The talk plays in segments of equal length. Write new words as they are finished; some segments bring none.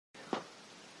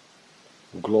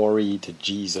Glory to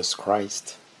Jesus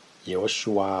Christ,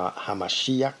 YEHOSHUA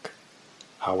HAMASHIACH,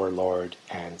 our Lord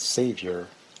and Savior.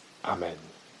 Amen.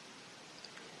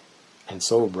 And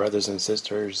so, brothers and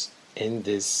sisters, in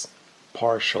this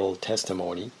partial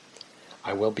testimony,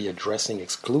 I will be addressing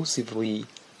exclusively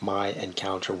my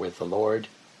encounter with the Lord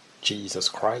Jesus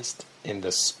Christ in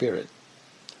the Spirit,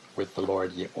 with the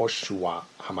Lord YEHOSHUA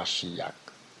HAMASHIACH.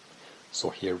 So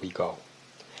here we go.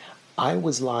 I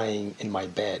was lying in my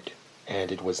bed,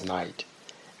 and it was night,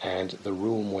 and the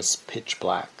room was pitch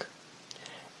black.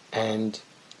 And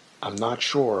I'm not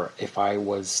sure if I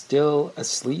was still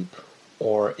asleep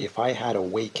or if I had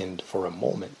awakened for a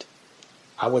moment.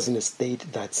 I was in a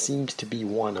state that seemed to be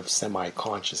one of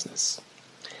semi-consciousness.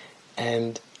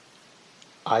 And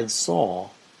I saw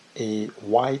a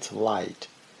white light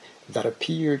that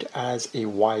appeared as a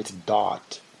white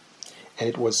dot, and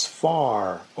it was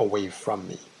far away from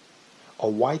me. A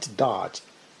white dot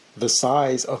the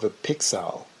size of a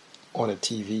pixel on a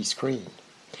TV screen.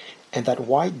 And that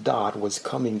white dot was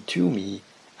coming to me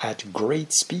at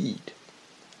great speed.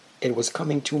 It was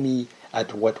coming to me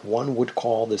at what one would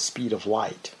call the speed of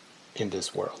light in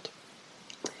this world.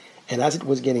 And as it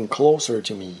was getting closer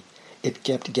to me, it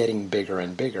kept getting bigger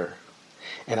and bigger.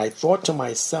 And I thought to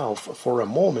myself for a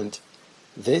moment,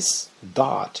 this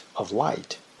dot of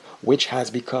light, which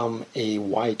has become a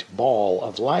white ball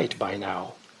of light by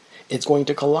now, it's going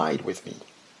to collide with me.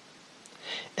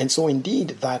 And so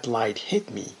indeed that light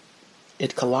hit me.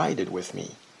 It collided with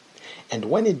me. And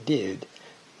when it did,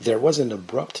 there was an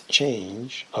abrupt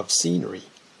change of scenery.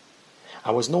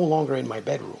 I was no longer in my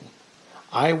bedroom.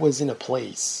 I was in a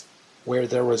place where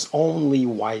there was only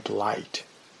white light.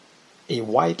 A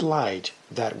white light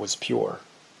that was pure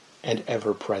and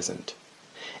ever present.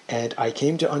 And I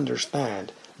came to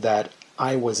understand that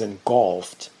I was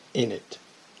engulfed in it.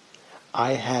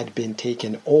 I had been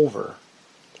taken over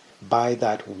by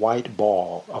that white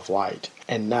ball of light,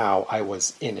 and now I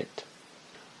was in it.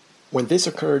 When this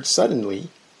occurred suddenly,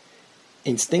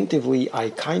 instinctively I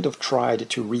kind of tried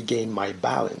to regain my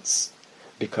balance,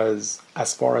 because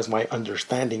as far as my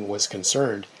understanding was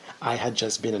concerned, I had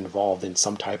just been involved in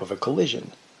some type of a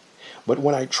collision. But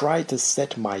when I tried to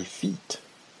set my feet,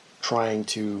 trying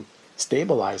to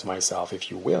stabilize myself, if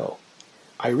you will,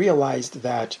 I realized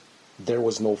that there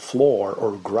was no floor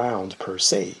or ground per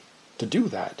se to do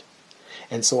that.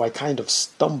 And so I kind of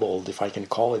stumbled, if I can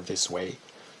call it this way,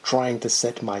 trying to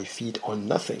set my feet on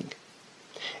nothing.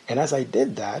 And as I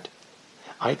did that,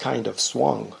 I kind of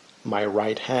swung my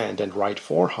right hand and right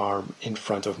forearm in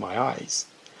front of my eyes,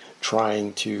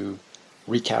 trying to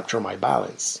recapture my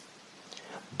balance.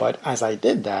 But as I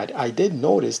did that, I did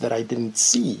notice that I didn't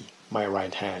see my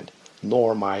right hand,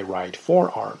 nor my right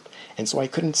forearm. And so I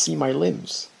couldn't see my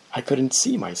limbs. I couldn't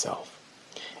see myself.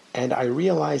 And I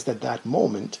realized at that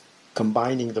moment,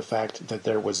 combining the fact that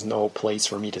there was no place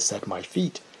for me to set my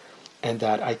feet and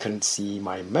that I couldn't see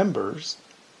my members,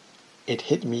 it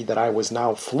hit me that I was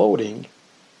now floating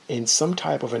in some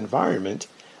type of environment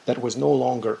that was no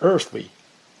longer earthly.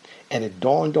 And it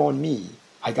dawned on me,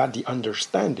 I got the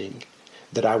understanding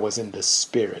that I was in the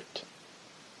Spirit.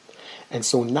 And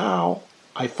so now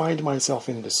I find myself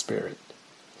in the Spirit.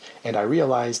 And I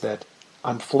realize that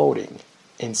I'm floating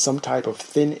in some type of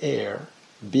thin air,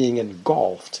 being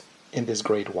engulfed in this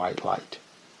great white light.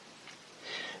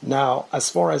 Now, as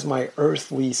far as my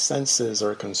earthly senses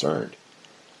are concerned,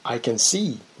 I can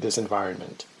see this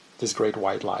environment, this great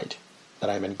white light that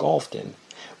I'm engulfed in,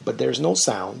 but there's no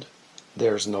sound,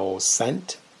 there's no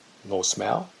scent, no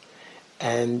smell,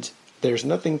 and there's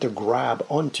nothing to grab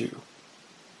onto.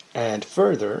 And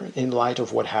further, in light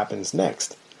of what happens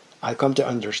next, I come to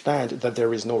understand that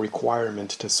there is no requirement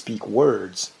to speak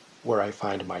words where I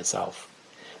find myself,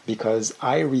 because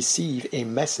I receive a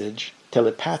message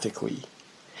telepathically,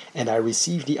 and I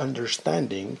receive the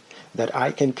understanding that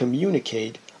I can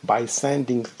communicate by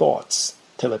sending thoughts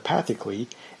telepathically,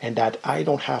 and that I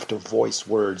don't have to voice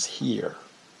words here.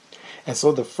 And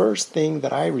so the first thing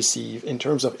that I receive in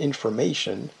terms of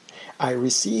information, I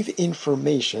receive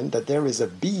information that there is a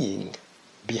being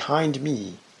behind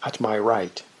me at my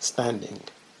right, standing.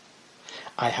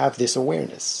 I have this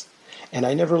awareness, and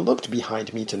I never looked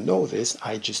behind me to know this,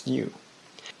 I just knew.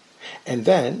 And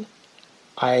then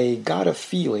I got a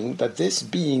feeling that this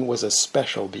being was a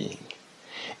special being,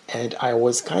 and I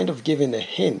was kind of given a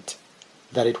hint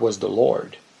that it was the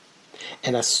Lord.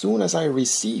 And as soon as I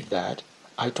received that,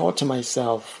 I thought to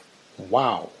myself,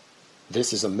 wow,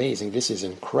 this is amazing, this is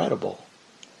incredible.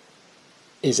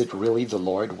 Is it really the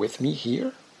Lord with me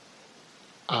here?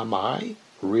 Am I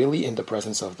really in the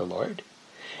presence of the Lord?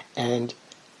 And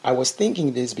I was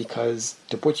thinking this because,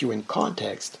 to put you in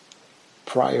context,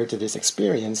 prior to this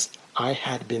experience, I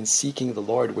had been seeking the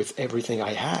Lord with everything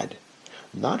I had,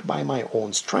 not by my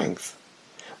own strength,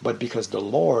 but because the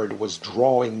Lord was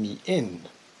drawing me in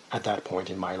at that point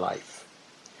in my life.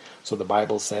 So the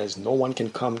Bible says no one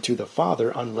can come to the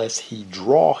Father unless he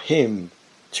draw him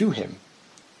to him.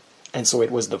 And so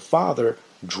it was the Father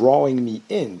drawing me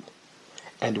in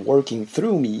and working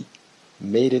through me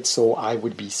made it so I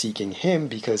would be seeking him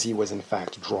because he was in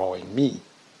fact drawing me.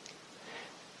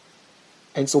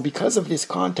 And so because of this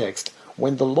context,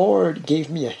 when the Lord gave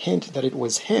me a hint that it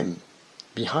was him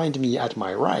behind me at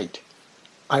my right,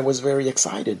 I was very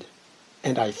excited.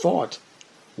 And I thought,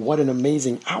 what an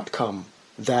amazing outcome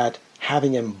that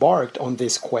having embarked on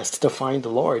this quest to find the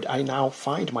Lord, I now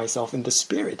find myself in the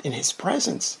Spirit, in his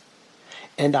presence.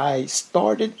 And I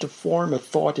started to form a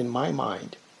thought in my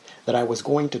mind that I was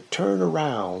going to turn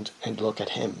around and look at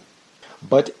him.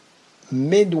 But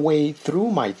midway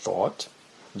through my thought,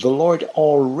 the Lord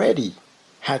already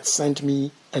had sent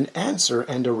me an answer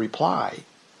and a reply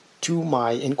to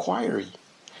my inquiry.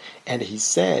 And he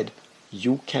said,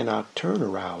 you cannot turn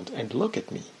around and look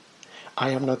at me. I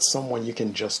am not someone you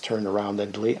can just turn around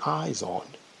and lay eyes on.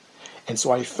 And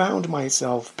so I found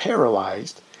myself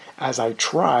paralyzed as I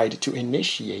tried to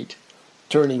initiate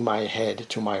turning my head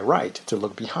to my right to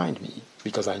look behind me,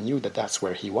 because I knew that that's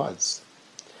where he was.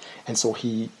 And so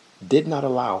he did not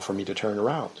allow for me to turn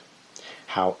around.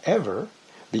 However,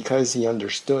 because he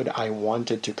understood I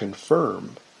wanted to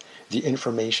confirm the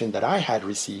information that I had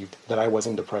received, that I was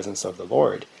in the presence of the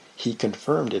Lord, he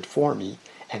confirmed it for me,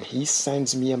 and he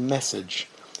sends me a message.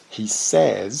 He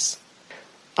says,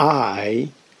 I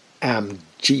am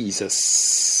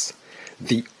Jesus,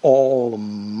 the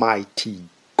Almighty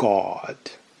God.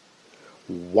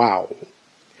 Wow.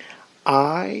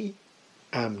 I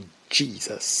am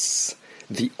Jesus,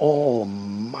 the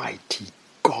Almighty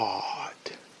God.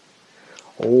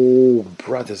 Oh,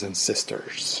 brothers and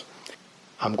sisters,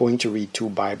 I'm going to read 2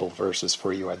 Bible verses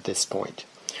for you at this point.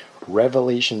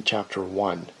 Revelation chapter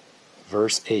 1,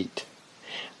 verse 8.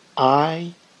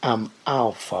 I am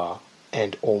Alpha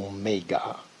and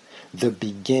Omega, the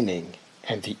beginning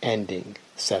and the ending,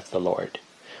 saith the Lord,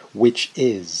 which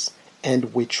is,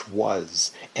 and which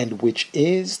was, and which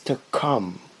is to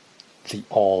come, the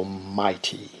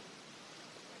Almighty.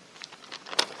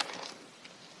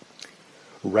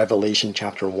 Revelation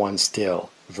chapter 1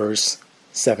 still, verse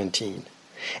 17.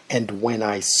 And when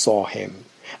I saw him,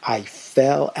 I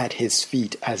fell at his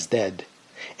feet as dead.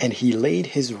 And he laid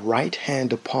his right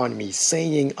hand upon me,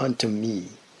 saying unto me,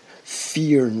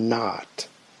 Fear not,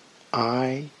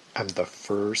 I am the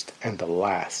first and the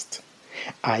last.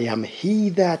 I am he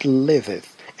that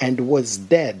liveth and was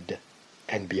dead,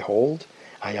 and behold,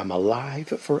 I am alive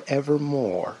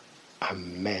forevermore.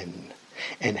 Amen.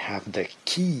 And have the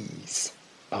keys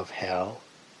of hell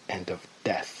and of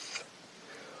death.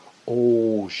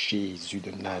 Oh, Jésus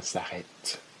de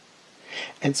Nazareth.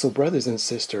 And so, brothers and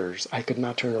sisters, I could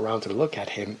not turn around to look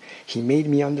at him. He made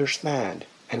me understand,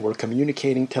 and we're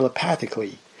communicating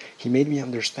telepathically. He made me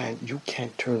understand, you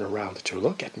can't turn around to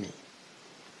look at me.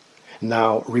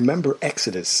 Now, remember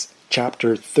Exodus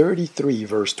chapter 33,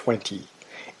 verse 20.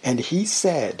 And he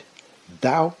said,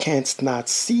 Thou canst not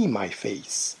see my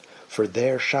face, for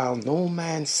there shall no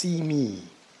man see me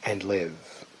and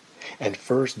live. And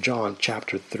 1 John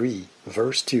chapter 3,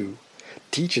 verse 2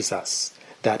 teaches us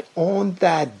that on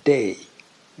that day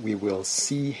we will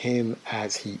see him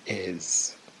as he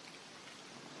is.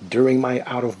 During my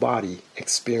out-of-body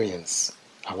experience,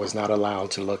 I was not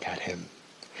allowed to look at him,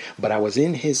 but I was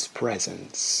in his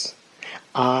presence.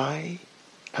 I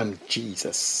am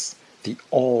Jesus, the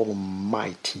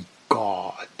Almighty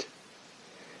God.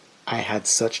 I had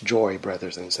such joy,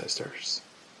 brothers and sisters.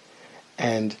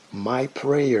 And my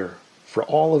prayer for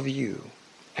all of you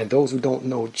and those who don't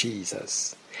know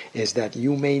Jesus is that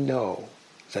you may know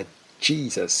that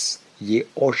Jesus,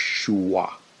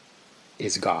 YEHOSHUA,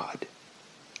 is God.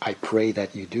 I pray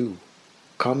that you do.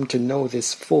 Come to know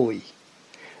this fully,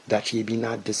 that ye be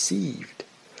not deceived,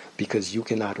 because you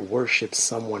cannot worship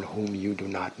someone whom you do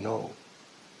not know.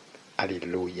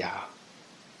 Allelu-YAH.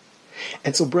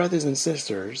 And so, brothers and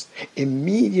sisters,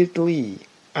 immediately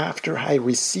after I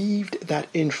received that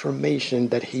information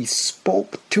that he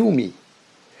spoke to me,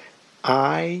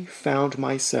 I found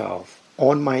myself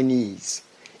on my knees,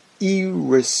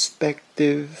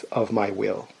 irrespective of my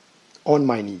will, on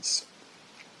my knees.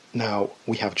 Now,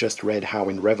 we have just read how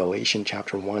in Revelation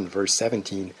chapter 1, verse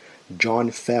 17, John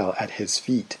fell at his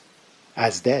feet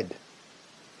as dead.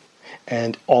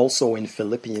 And also in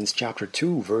Philippians chapter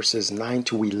 2, verses 9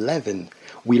 to 11,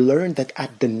 we learn that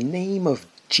at the name of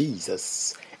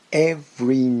Jesus,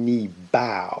 every knee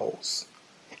bows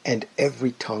and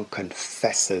every tongue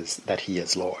confesses that he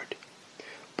is Lord.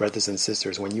 Brothers and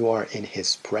sisters, when you are in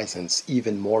his presence,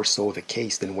 even more so the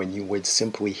case than when you would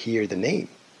simply hear the name.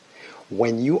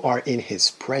 When you are in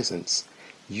his presence,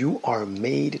 you are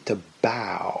made to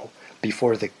bow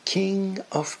before the King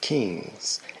of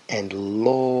Kings and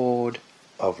Lord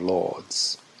of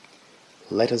Lords.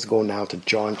 Let us go now to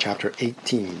John chapter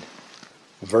 18,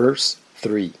 verse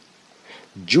 3.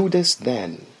 Judas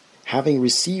then, having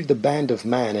received a band of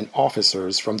men and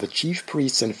officers from the chief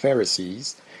priests and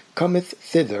Pharisees, cometh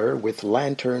thither with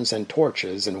lanterns and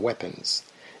torches and weapons.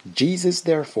 Jesus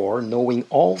therefore, knowing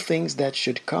all things that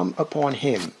should come upon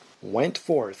him, went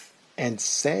forth and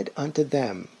said unto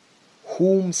them,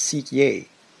 Whom seek ye?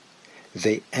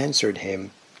 They answered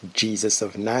him, Jesus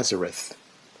of Nazareth.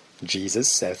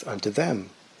 Jesus saith unto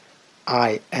them,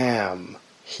 I am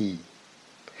he.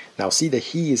 Now see, the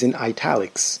he is in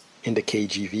italics in the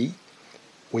KJV,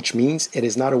 which means it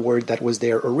is not a word that was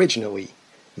there originally.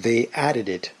 They added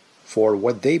it for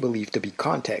what they believe to be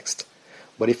context.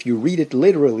 But if you read it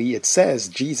literally, it says,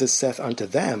 Jesus saith unto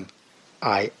them,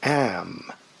 I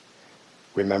am.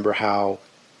 Remember how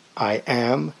I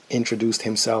am introduced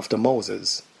himself to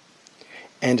Moses.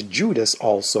 And Judas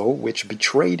also, which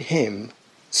betrayed him,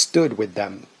 stood with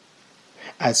them.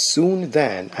 As soon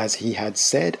then as he had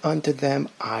said unto them,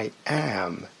 I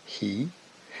am he,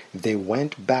 they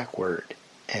went backward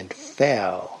and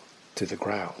fell to the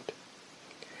ground.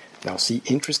 Now see,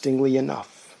 interestingly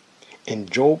enough, in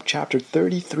Job chapter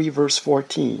 33 verse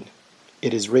 14,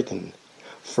 it is written,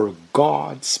 For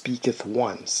God speaketh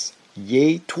once,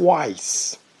 yea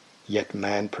twice, yet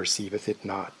man perceiveth it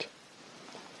not.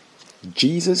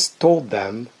 Jesus told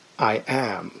them, I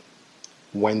am,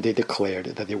 when they declared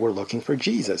that they were looking for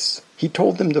Jesus. He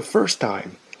told them the first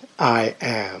time, I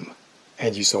am.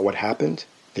 And you saw what happened?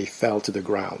 They fell to the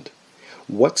ground.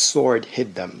 What sword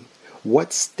hid them?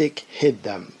 What stick hid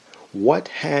them? What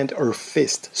hand or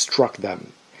fist struck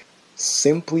them?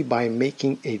 Simply by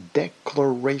making a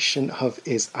declaration of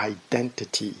his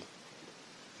identity.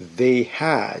 They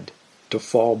had to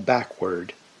fall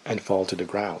backward and fall to the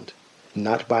ground.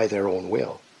 Not by their own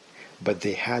will, but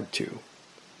they had to.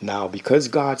 Now, because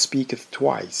God speaketh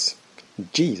twice,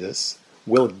 Jesus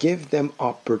will give them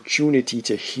opportunity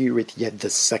to hear it yet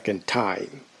the second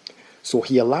time. So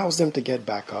he allows them to get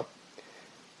back up,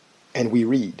 and we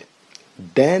read,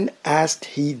 Then asked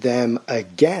he them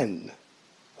again,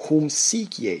 Whom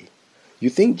seek ye? You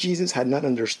think Jesus had not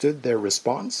understood their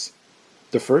response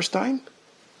the first time?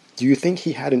 Do you think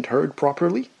he hadn't heard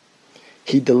properly?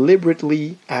 He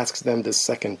deliberately asks them the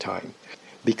second time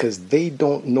because they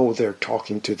don't know they're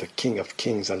talking to the King of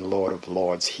Kings and Lord of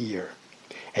Lords here.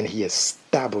 And he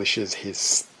establishes his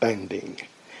standing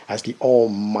as the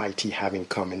Almighty having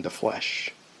come in the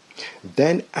flesh.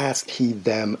 Then asked he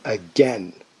them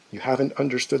again. You haven't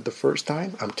understood the first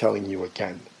time? I'm telling you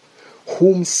again.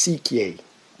 Whom seek ye?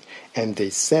 And they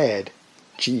said,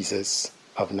 Jesus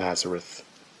of Nazareth.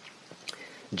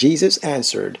 Jesus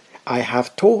answered, I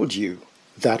have told you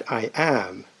that I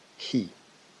am he.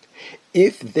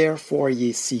 If therefore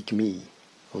ye seek me,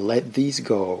 let these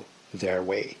go their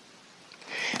way.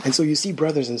 And so you see,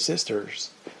 brothers and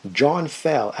sisters, John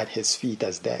fell at his feet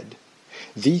as dead.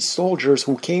 These soldiers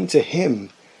who came to him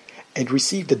and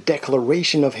received the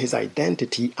declaration of his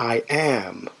identity, I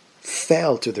am,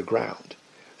 fell to the ground.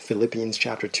 Philippians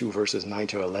chapter 2 verses 9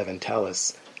 to 11 tell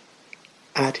us,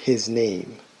 at his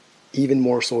name, even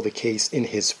more so the case in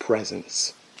his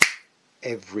presence,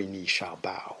 every knee shall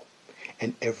bow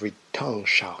and every tongue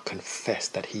shall confess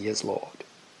that he is Lord.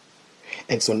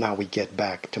 And so now we get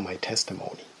back to my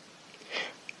testimony.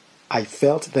 I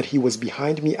felt that he was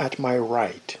behind me at my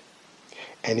right,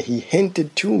 and he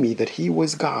hinted to me that he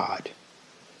was God.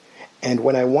 And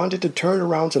when I wanted to turn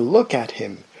around to look at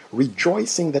him,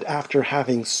 rejoicing that after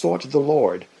having sought the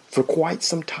Lord for quite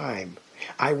some time,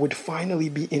 I would finally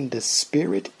be in the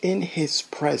Spirit in his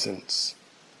presence,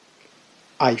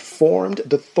 I formed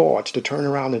the thought to turn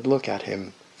around and look at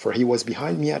him, for he was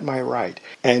behind me at my right,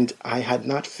 and I had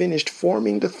not finished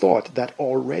forming the thought that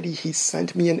already he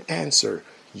sent me an answer,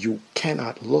 you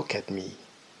cannot look at me.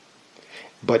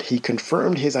 But he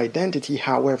confirmed his identity,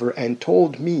 however, and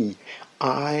told me,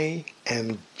 I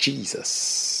am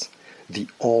Jesus, the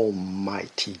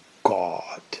Almighty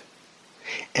God.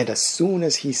 And as soon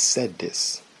as he said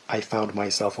this, I found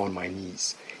myself on my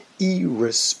knees,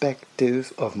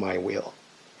 irrespective of my will.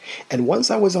 And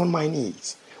once I was on my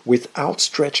knees, with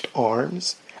outstretched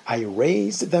arms, I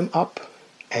raised them up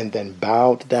and then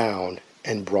bowed down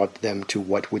and brought them to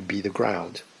what would be the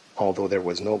ground, although there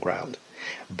was no ground.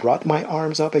 Brought my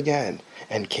arms up again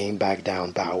and came back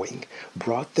down bowing.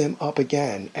 Brought them up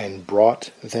again and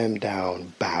brought them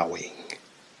down bowing.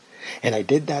 And I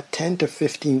did that 10 to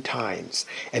 15 times.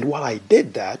 And while I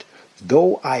did that,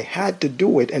 though I had to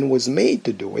do it and was made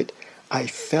to do it, I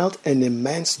felt an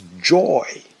immense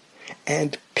joy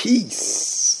and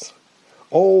peace.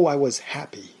 Oh, I was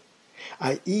happy.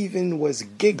 I even was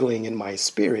giggling in my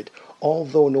spirit,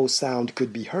 although no sound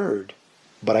could be heard.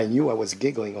 But I knew I was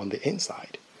giggling on the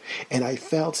inside. And I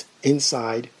felt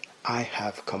inside, I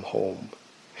have come home.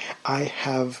 I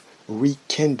have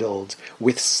rekindled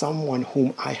with someone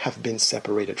whom I have been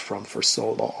separated from for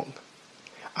so long.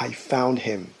 I found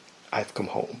him. I've come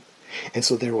home. And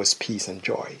so there was peace and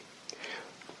joy.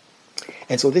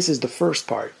 And so this is the first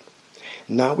part.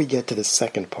 Now we get to the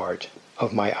second part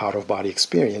of my out-of-body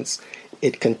experience.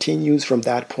 It continues from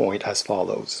that point as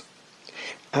follows.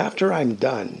 After I'm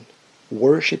done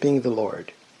worshiping the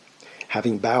Lord,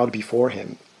 having bowed before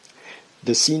him,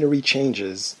 the scenery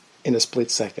changes in a split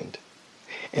second.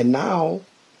 And now,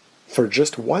 for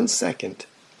just 1 second,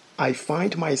 I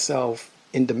find myself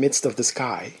in the midst of the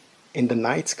sky, in the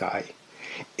night sky.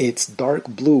 It's dark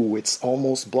blue, it's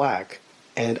almost black,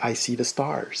 and I see the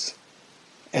stars.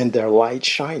 And their light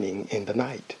shining in the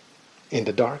night, in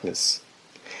the darkness.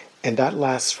 And that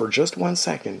lasts for just 1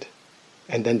 second.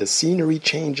 And then the scenery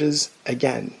changes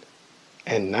again.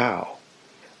 And now,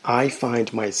 I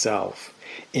find myself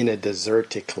in a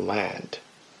desertic land.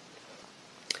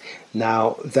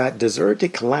 Now, that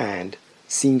desertic land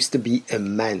seems to be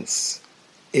immense,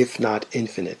 if not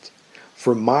infinite.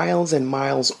 For miles and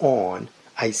miles on,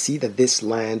 I see that this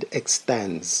land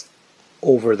extends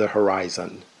over the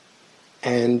horizon.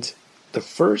 And the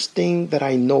first thing that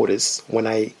I notice when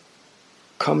I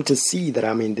come to see that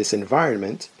I'm in this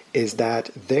environment is that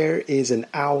there is an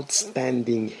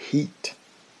outstanding heat.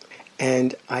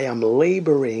 And I am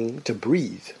laboring to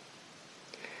breathe.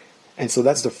 And so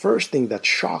that's the first thing that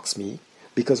shocks me,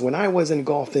 because when I was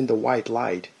engulfed in the white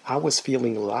light, I was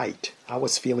feeling light. I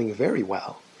was feeling very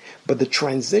well. But the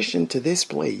transition to this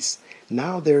place,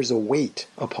 now there's a weight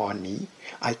upon me.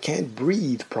 I can't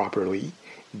breathe properly.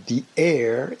 The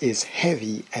air is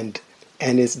heavy and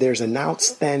there's an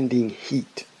outstanding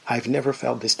heat. I've never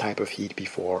felt this type of heat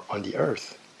before on the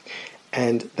earth.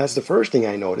 And that's the first thing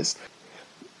I noticed.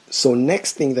 So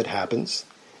next thing that happens,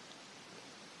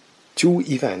 2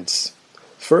 events.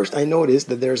 First, I noticed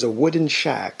that there's a wooden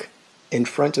shack in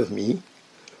front of me,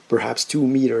 perhaps 2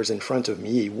 meters in front of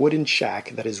me, a wooden shack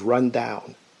that is run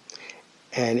down.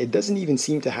 And it doesn't even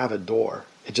seem to have a door.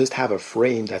 It just have a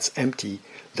frame that's empty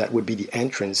that would be the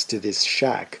entrance to this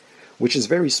shack, which is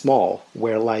very small,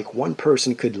 where like 1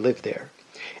 person could live there.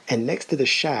 And next to the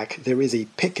shack, there is a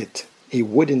picket, a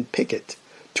wooden picket,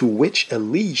 to which a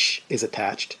leash is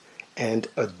attached and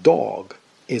a dog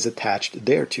is attached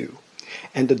thereto.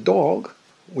 And the dog,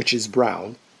 which is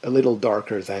brown, a little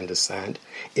darker than the sand,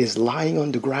 is lying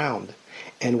on the ground.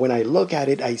 And when I look at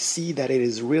it, I see that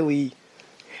it's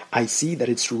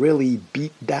really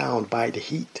beat down by the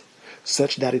heat,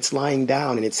 such that it's lying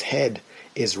down and its head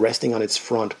is resting on its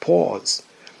front paws.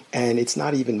 And it's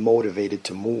not even motivated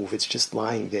to move. It's just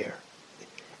lying there.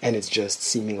 And it's just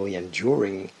seemingly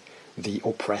enduring the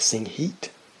oppressing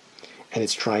heat. And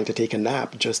it's trying to take a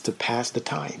nap just to pass the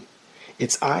time.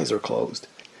 Its eyes are closed.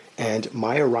 And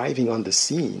my arriving on the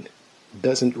scene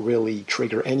doesn't really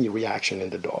trigger any reaction in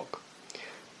the dog.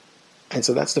 And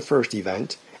so that's the first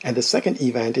event. And the second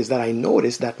event is that I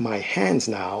notice that my hands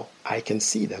now, I can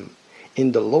see them.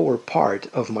 In the lower part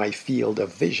of my field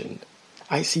of vision,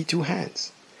 I see 2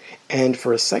 hands. And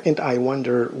for a second I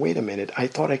wonder, wait a minute, I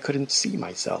thought I couldn't see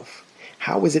myself.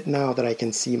 How is it now that I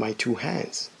can see my 2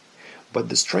 hands? But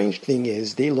the strange thing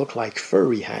is, they look like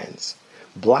furry hands.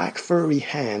 Black furry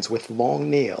hands with long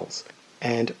nails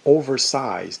and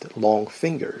oversized long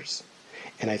fingers.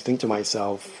 And I think to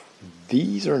myself,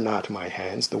 these are not my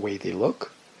hands the way they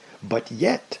look. But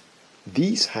yet,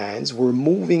 these hands were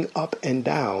moving up and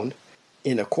down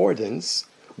in accordance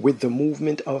with the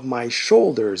movement of my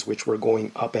shoulders, which were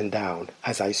going up and down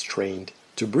as I strained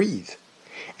to breathe.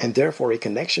 And therefore a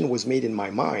connection was made in my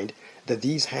mind that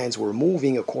these hands were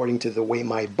moving according to the way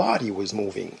my body was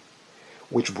moving,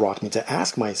 which brought me to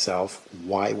ask myself,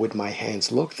 why would my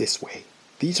hands look this way?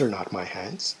 These are not my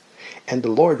hands. And the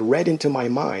Lord read into my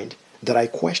mind that I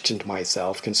questioned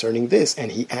myself concerning this,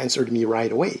 and he answered me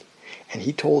right away. And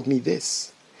he told me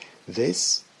this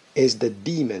is the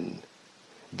demon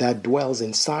that dwells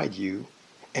inside you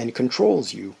and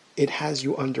controls you. It has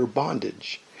you under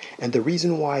bondage. And the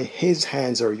reason why his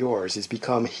hands are yours is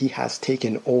because he has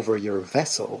taken over your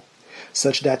vessel,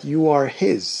 such that you are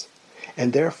his.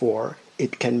 And therefore,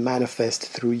 it can manifest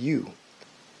through you.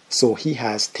 So he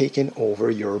has taken over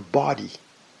your body.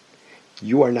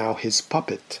 You are now his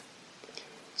puppet.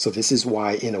 So this is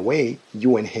why, in a way,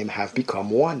 you and him have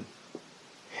become one.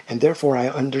 And therefore I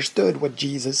understood what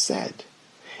Jesus said.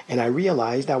 And I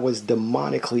realized I was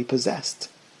demonically possessed,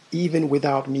 even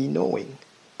without me knowing,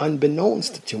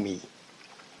 unbeknownst to me.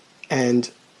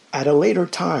 And at a later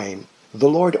time, the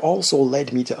Lord also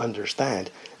led me to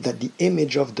understand that the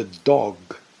image of the dog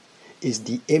is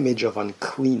the image of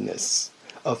uncleanness,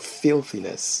 of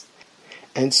filthiness.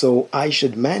 And so I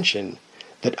should mention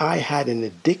that I had an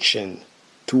addiction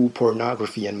to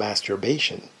pornography and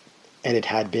masturbation, and it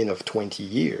had been of 20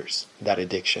 years, that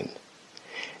addiction.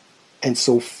 And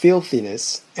so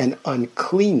filthiness and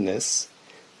uncleanness,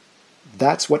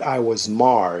 that's what I was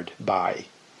marred by.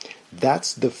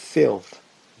 That's the filth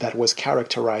that was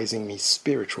characterizing me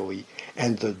spiritually,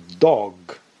 and the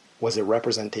dog was a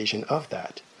representation of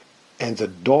that. And the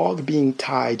dog being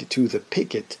tied to the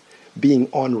picket, being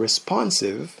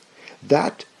unresponsive,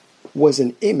 that was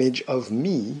an image of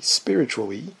me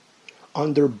spiritually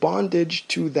under bondage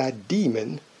to that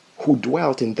demon who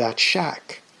dwelt in that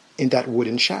shack, in that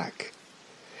wooden shack.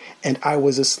 And I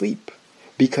was asleep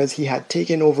because he had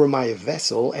taken over my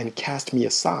vessel and cast me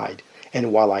aside.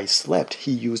 And while I slept,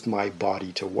 he used my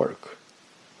body to work.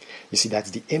 You see, that's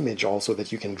the image also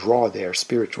that you can draw there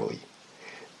spiritually.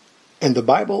 And the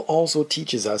Bible also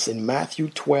teaches us in Matthew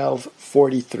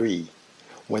 12:43,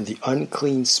 when the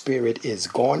unclean spirit is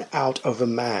gone out of a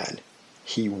man,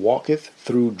 he walketh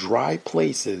through dry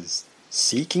places,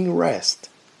 seeking rest,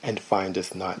 and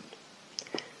findeth none.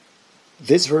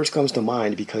 This verse comes to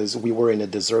mind because we were in a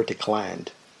desertic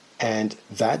land, and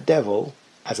that devil,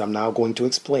 as I'm now going to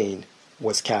explain,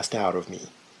 was cast out of me.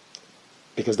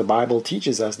 Because the Bible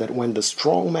teaches us that when the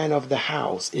strong man of the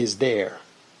house is there,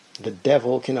 the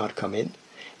devil cannot come in.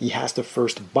 He has to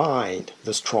first bind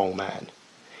the strong man,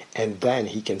 and then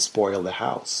he can spoil the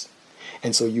house.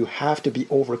 And so you have to be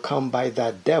overcome by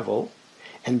that devil,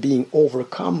 and being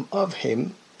overcome of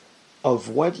him, of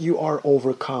what you are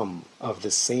overcome, of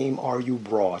the same are you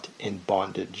brought in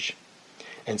bondage.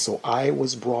 And so I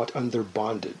was brought under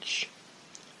bondage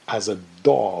as a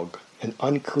dog, an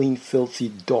unclean, filthy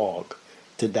dog,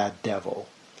 to that devil,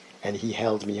 and he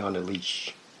held me on a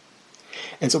leash.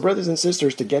 And so, brothers and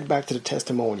sisters, to get back to the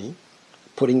testimony,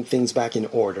 putting things back in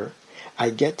order, I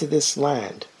get to this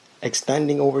land,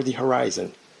 extending over the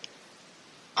horizon.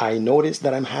 I notice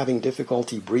that I'm having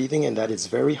difficulty breathing and that it's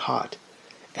very hot.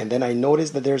 And then I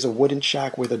notice that there's a wooden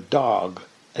shack with a dog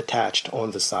attached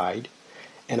on the side.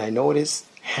 And I notice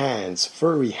hands,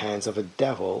 furry hands of a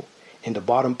devil in the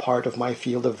bottom part of my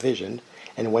field of vision.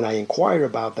 And when I inquire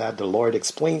about that, the Lord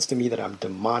explains to me that I'm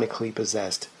demonically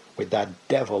possessed with that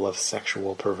devil of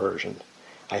sexual perversion.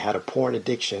 I had a porn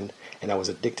addiction, and I was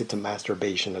addicted to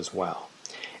masturbation as well.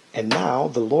 And now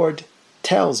the Lord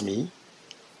tells me,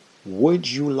 would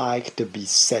you like to be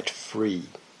set free?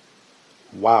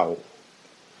 Wow.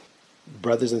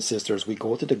 Brothers and sisters, we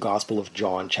go to the Gospel of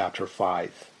John chapter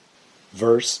 5,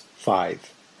 verse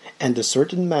 5. And a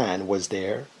certain man was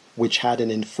there, which had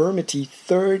an infirmity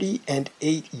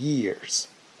 38 years.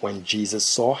 When Jesus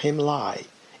saw him lie,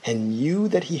 and knew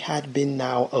that he had been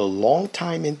now a long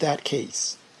time in that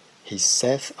case, he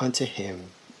saith unto him,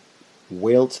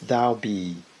 Wilt thou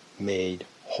be made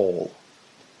whole?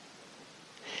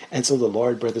 And so the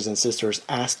Lord, brothers and sisters,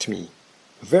 asked me,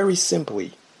 very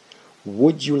simply,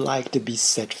 would you like to be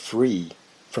set free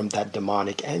from that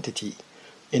demonic entity?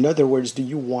 In other words, do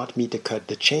you want me to cut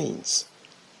the chains?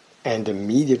 And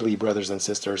immediately, brothers and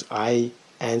sisters, I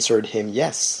answered him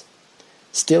yes,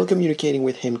 still communicating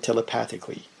with him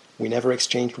telepathically. We never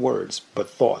exchanged words, but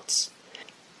thoughts.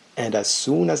 And as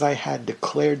soon as I had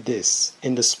declared this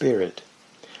in the Spirit,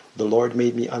 the Lord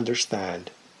made me understand,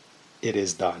 it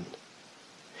is done.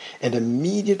 And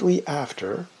immediately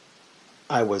after,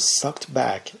 I was sucked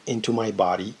back into my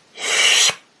body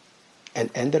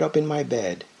and ended up in my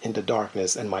bed in the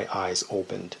darkness, and my eyes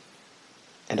opened.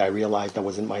 And I realized I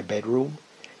was in my bedroom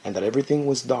and that everything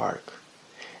was dark.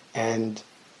 And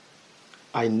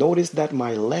I noticed that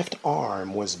my left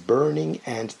arm was burning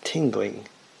and tingling.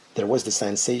 There was the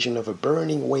sensation of a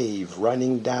burning wave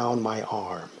running down my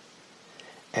arm,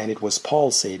 and it was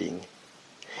pulsating.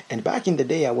 And back in the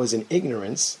day, I was in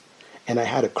ignorance, and I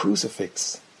had a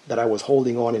crucifix that I was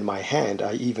holding on in my hand.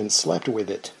 I even slept with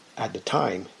it at the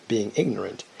time, being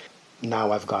ignorant.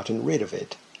 Now I've gotten rid of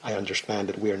it. I understand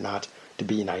that we are not to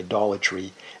be in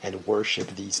idolatry and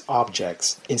worship these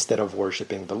objects instead of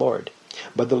worshiping the Lord.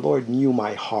 But the Lord knew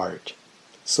my heart,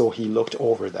 so he looked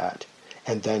over that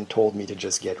and then told me to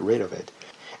just get rid of it.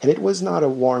 And it was not a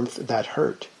warmth that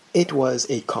hurt. It was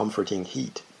a comforting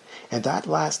heat, and that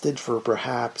lasted for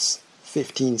perhaps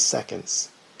 15 seconds,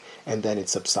 and then it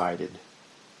subsided.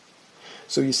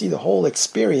 So you see, the whole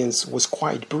experience was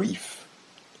quite brief.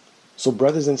 So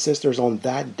brothers and sisters, on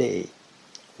that day,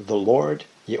 the Lord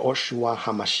YEHOSHUA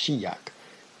HAMASHIACH,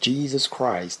 Jesus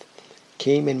Christ,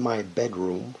 came in my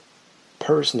bedroom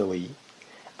personally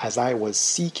as I was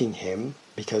seeking him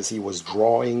because he was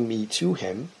drawing me to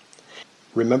him.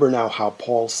 Remember now how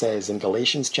Paul says in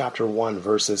Galatians chapter 1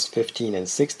 verses 15 and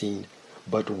 16,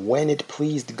 "But when it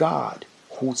pleased God,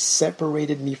 who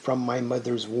separated me from my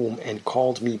mother's womb and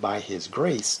called me by his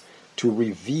grace, to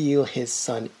reveal his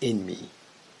Son in me,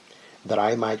 that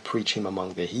I might preach him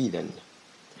among the heathen."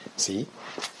 See,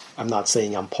 I'm not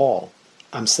saying I'm Paul.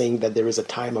 I'm saying that there is a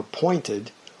time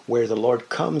appointed where the Lord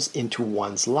comes into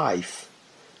one's life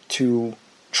to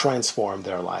transform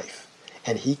their life.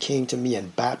 And he came to me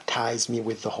and baptized me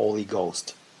with the Holy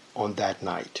Ghost on that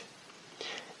night.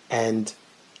 And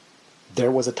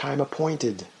there was a time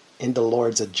appointed in the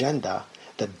Lord's agenda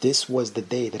that this was the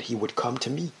day that he would come to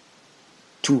me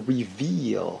to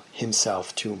reveal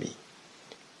himself to me.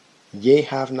 Ye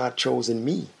have not chosen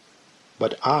me,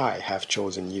 but I have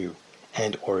chosen you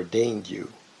and ordained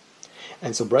you.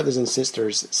 And so, brothers and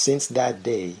sisters, since that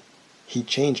day, he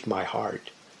changed my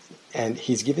heart. And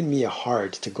he's given me a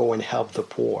heart to go and help the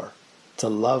poor, to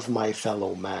love my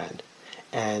fellow man.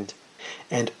 And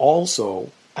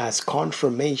also, as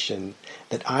confirmation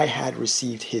that I had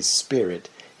received his Spirit,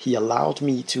 he allowed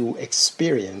me to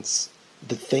experience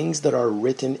the things that are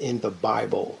written in the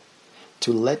Bible,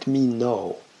 to let me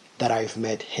know that I've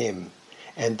met him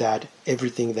and that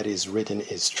everything that is written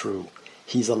is true.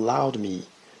 He's allowed me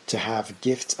to have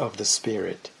gifts of the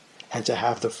Spirit and to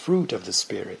have the fruit of the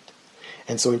Spirit.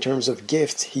 And so in terms of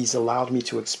gifts, he's allowed me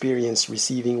to experience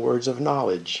receiving words of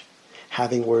knowledge,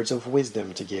 having words of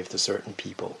wisdom to give to certain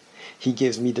people. He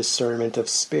gives me discernment of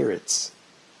spirits.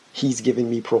 He's given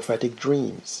me prophetic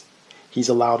dreams. He's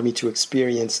allowed me to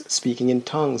experience speaking in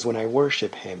tongues when I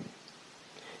worship him.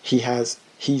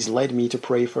 He's led me to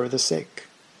pray for the sick.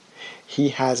 He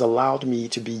has allowed me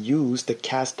to be used to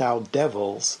cast out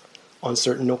devils on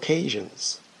certain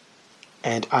occasions.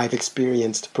 And I've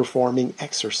experienced performing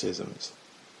exorcisms.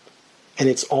 And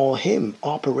it's all him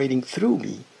operating through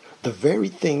me, the very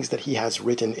things that he has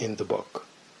written in the book.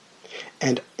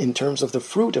 And in terms of the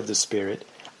fruit of the Spirit,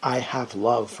 I have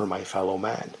love for my fellow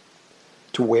man,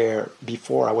 to where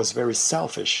before I was very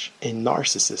selfish, a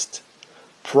narcissist,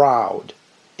 proud,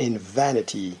 in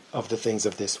vanity of the things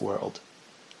of this world.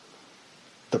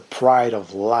 The pride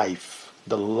of life,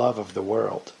 the love of the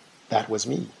world, that was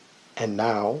me. And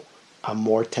now I'm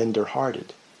more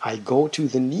tender-hearted. I go to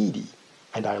the needy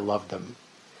and I love them.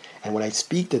 And when I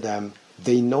speak to them,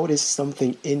 they notice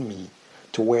something in me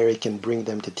to where it can bring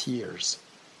them to tears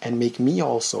and make me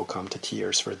also come to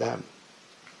tears for them.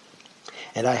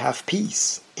 And I have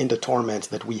peace in the torment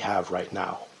that we have right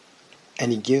now.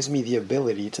 And he gives me the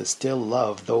ability to still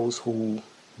love those who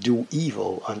do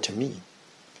evil unto me.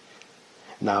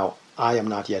 Now, I am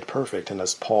not yet perfect, and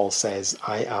as Paul says,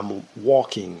 I am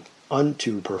walking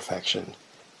unto perfection.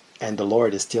 And the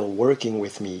Lord is still working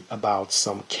with me about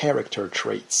some character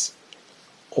traits.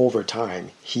 Over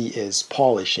time, he is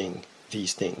polishing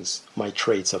these things, my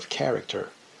traits of character.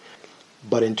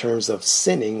 But in terms of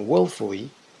sinning willfully,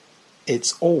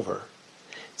 it's over.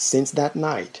 Since that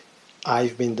night,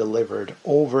 I've been delivered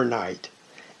overnight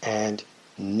and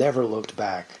never looked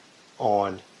back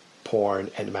on porn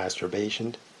and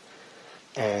masturbation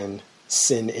and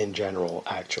sin in general,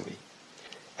 actually.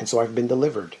 And so I've been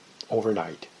delivered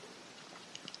overnight.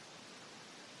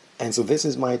 And so this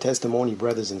is my testimony,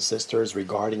 brothers and sisters,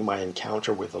 regarding my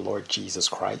encounter with the Lord Jesus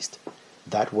Christ.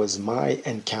 That was my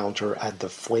encounter at the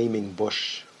flaming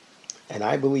bush. And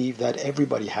I believe that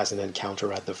everybody has an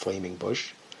encounter at the flaming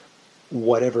bush.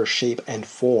 Whatever shape and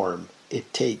form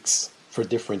it takes for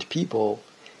different people,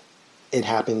 it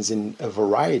happens in a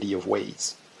variety of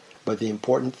ways. But the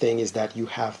important thing is that you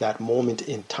have that moment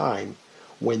in time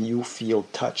when you feel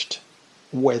touched,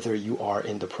 whether you are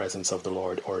in the presence of the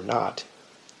Lord or not,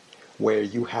 where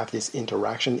you have this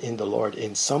interaction in the Lord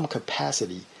in some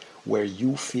capacity where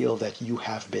you feel that you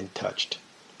have been touched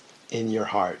in your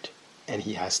heart and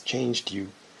he has changed you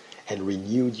and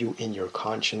renewed you in your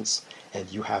conscience,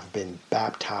 and you have been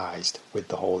baptized with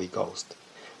the Holy Ghost.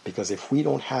 Because if we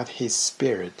don't have his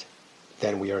Spirit,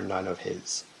 then we are none of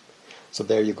his. So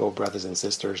there you go, brothers and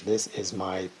sisters. This is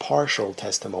my partial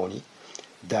testimony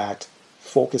that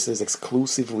focuses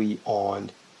exclusively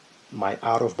on my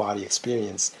out-of-body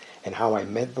experience and how I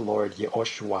met the Lord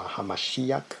YEHOSHUA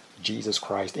HAMASHIACH, Jesus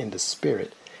Christ in the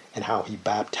Spirit, and how he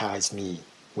baptized me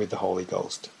with the Holy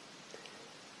Ghost.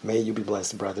 May you be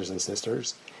blessed, brothers and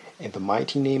sisters. In the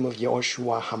mighty name of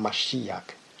YEHOSHUA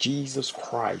HAMASHIACH, Jesus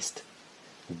Christ,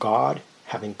 God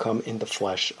having come in the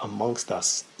flesh amongst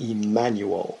us,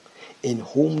 Emmanuel, in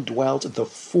whom dwelt the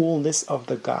fullness of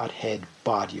the Godhead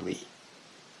bodily.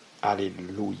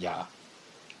 Alleluia.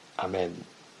 Amen.